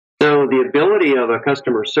the ability of a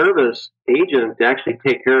customer service agent to actually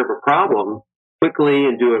take care of a problem quickly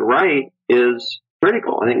and do it right is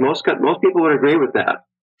critical. I think most people would agree with that.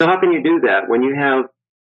 So how can you do that when you have,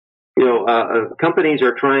 companies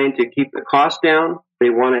are trying to keep the cost down? They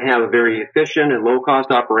want to have a very efficient and low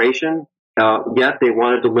cost operation, yet they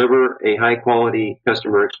want to deliver a high quality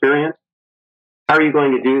customer experience. How are you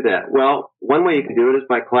going to do that? Well, one way you can do it is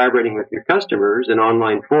by collaborating with your customers in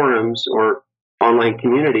online forums or online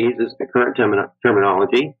communities is the current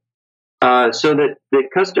terminology, so that the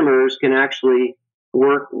customers can actually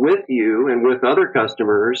work with you and with other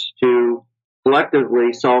customers to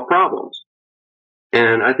collectively solve problems.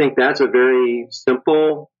 And I think that's a very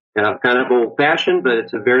simple, kind of old-fashioned, but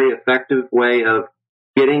it's a very effective way of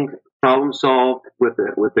getting problems solved with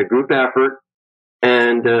a group effort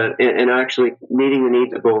and actually meeting the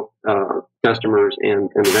needs of both customers and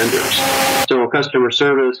vendors. So customer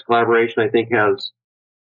service collaboration, I think, has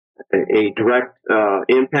a direct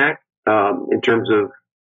impact in terms of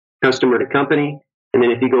customer to company. And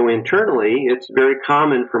then if you go internally, it's very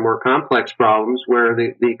common for more complex problems where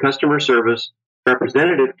the customer service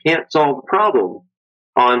representative can't solve the problem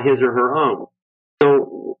on his or her own.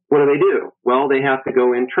 So what do? Well, they have to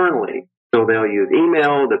go internally. So they'll use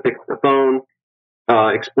email, they'll pick up the phone,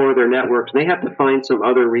 explore their networks. They have to find some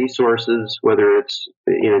other resources, whether it's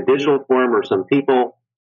in a digital form or some people,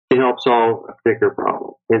 to help solve a particular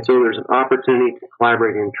problem. And so there's an opportunity to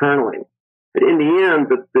collaborate internally. But in the end,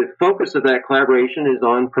 the focus of that collaboration is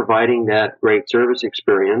on providing that great service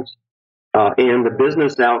experience. And the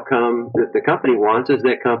business outcome that the company wants is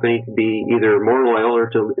that company to be either more loyal or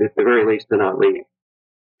to, at the very least, to not leave.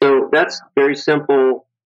 So that's very simple,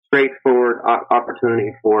 straightforward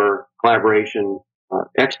opportunity for collaboration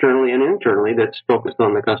externally and internally that's focused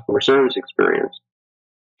on the customer service experience.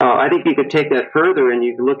 I think you could take that further and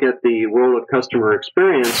you can look at the role of customer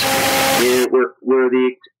experience where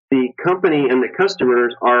the company and the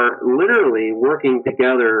customers are literally working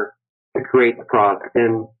together to create the product.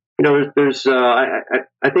 And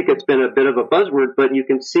I think it's been a bit of a buzzword, but you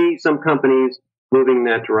can see some companies moving in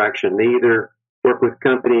that direction. They either work with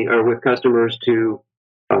company or with customers to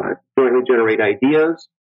jointly generate ideas.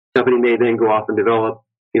 Company may then go off and develop,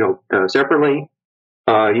 separately.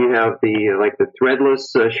 You have the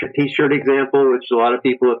threadless T-shirt example, which a lot of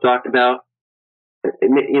people have talked about.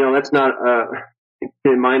 That's not,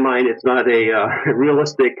 in my mind, it's not a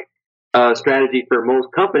realistic strategy for most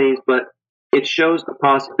companies, but it shows the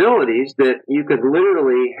possibilities that you could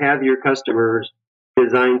literally have your customers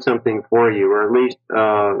design something for you, or at least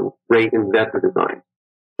rate and vet the design.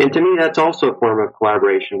 And to me, that's also a form of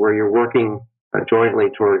collaboration where you're working jointly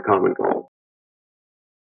toward a common goal.